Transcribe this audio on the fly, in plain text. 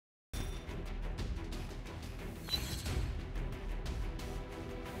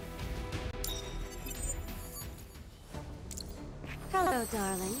So,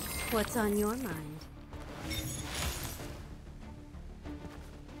 darling, what's on your mind?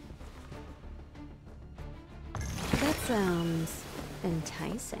 That sounds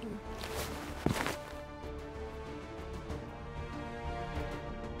enticing.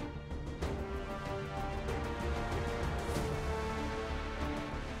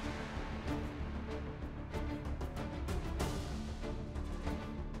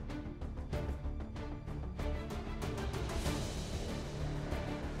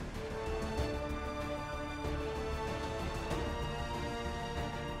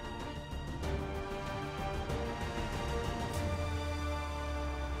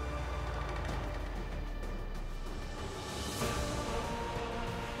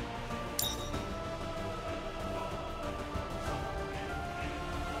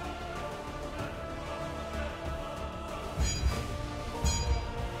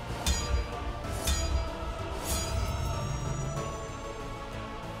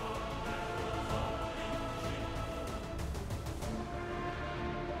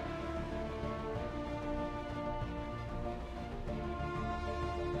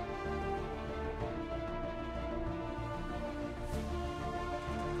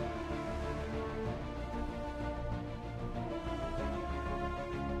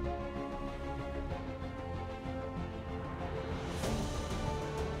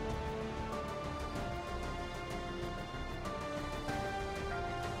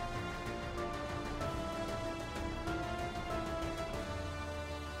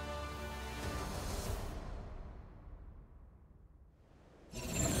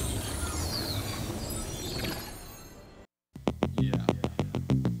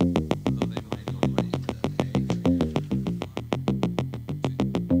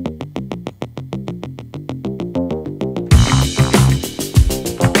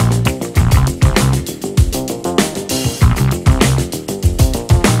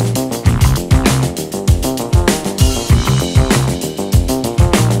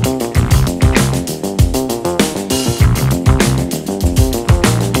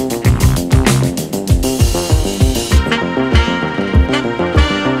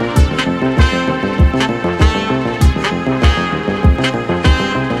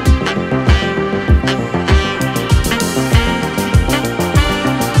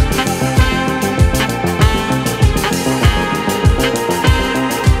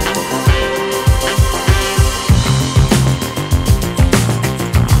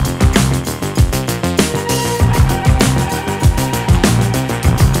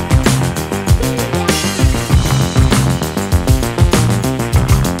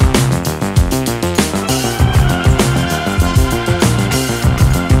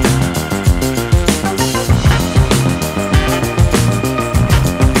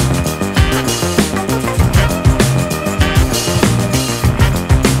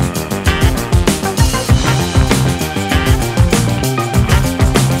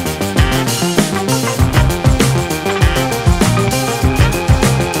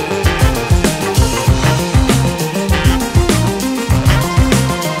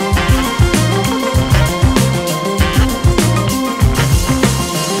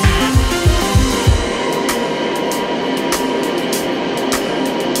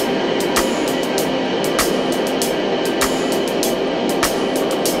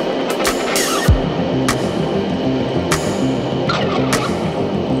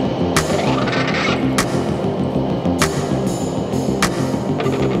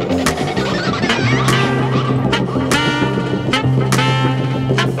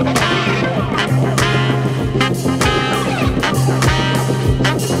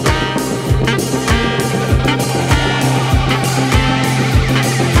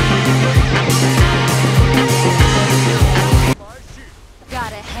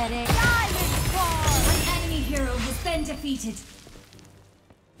 defeated.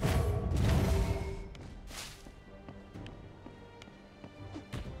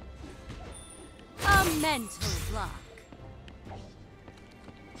 A mental block.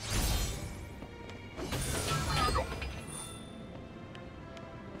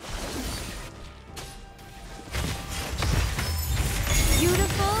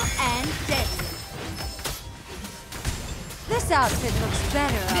 Beautiful and deadly. This outfit looks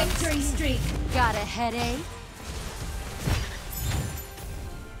better on Victory streak. Got a headache?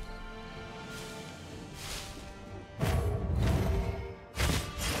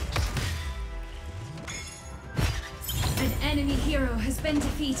 An enemy hero has been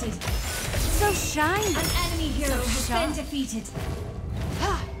defeated. So shiny. An enemy hero So has sharp. been defeated.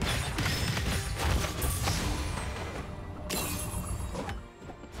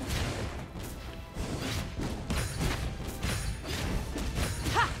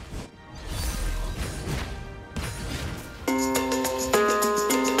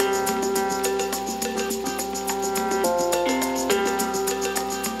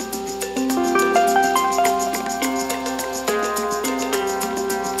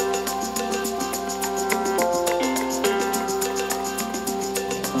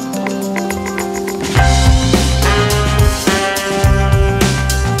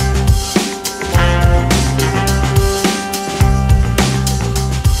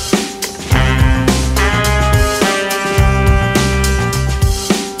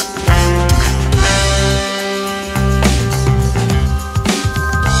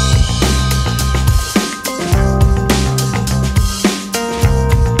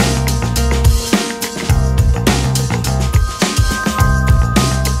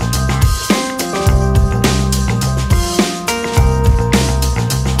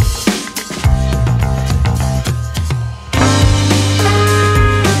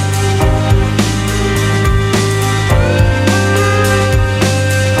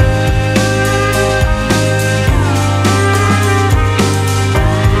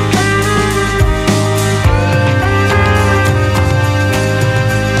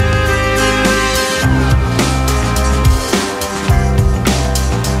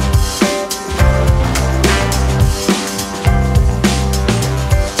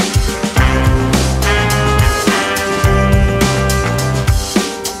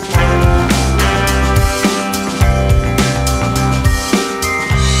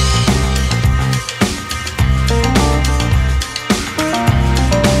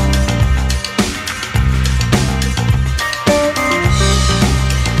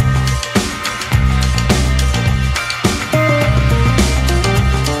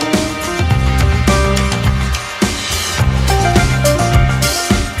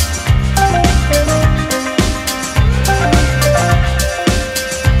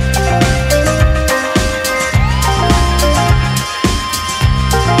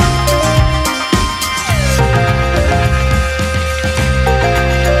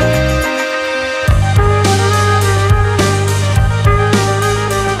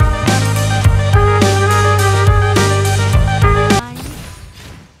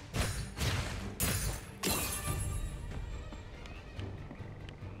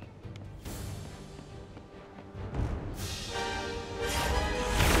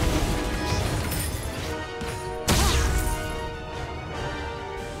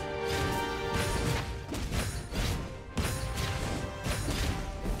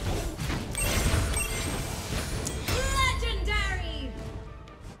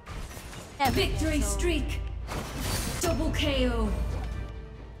 Victory streak. Double KO.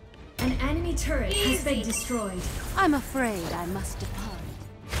 An enemy turret has been destroyed. I'm afraid I must depart.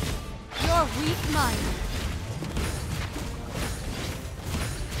 You're weak-minded.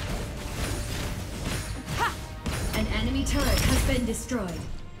 An enemy turret has been destroyed.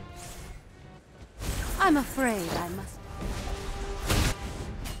 I'm afraid I must.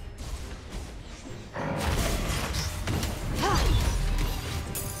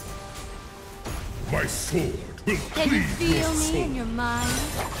 My sword will Can you cleave feel your me soul. in your mind?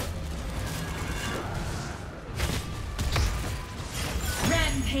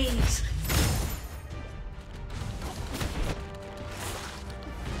 Rampage.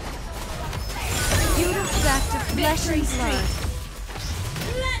 Beautiful back to flesh and blood.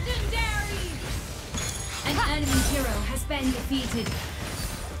 Legendary! An enemy hero has been defeated.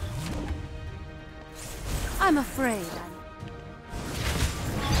 I'm afraid I'm...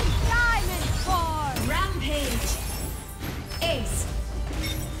 Diamond Form! Rampage. Ace.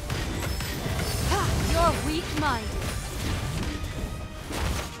 You're weak-minded.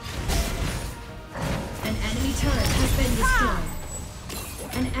 An enemy turret has been destroyed.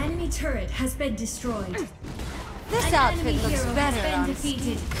 An enemy turret has been destroyed. This An outfit enemy looks hero better has on been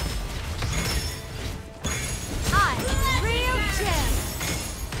defeated. I'm a real gem.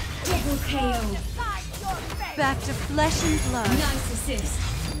 Double KO. Back to flesh and blood. Nice assist.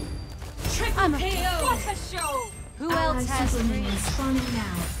 Triple I'm a- KO. What a show! Who Allied else has Superman dreams? is spawning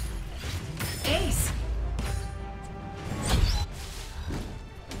now. Ace.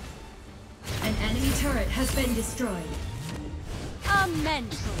 An enemy turret has been destroyed. A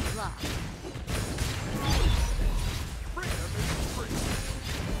mental block.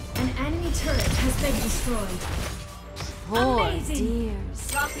 An enemy turret has been destroyed. Poor Amazing. dears.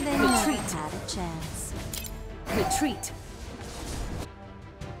 They never Retreat. had a chance. Retreat.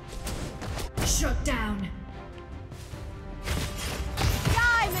 Shut down.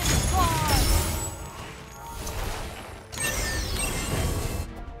 Diamond Form!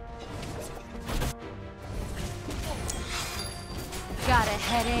 Got a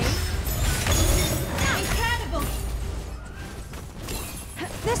headache? Incredible.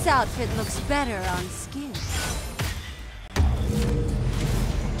 This outfit looks better on skin.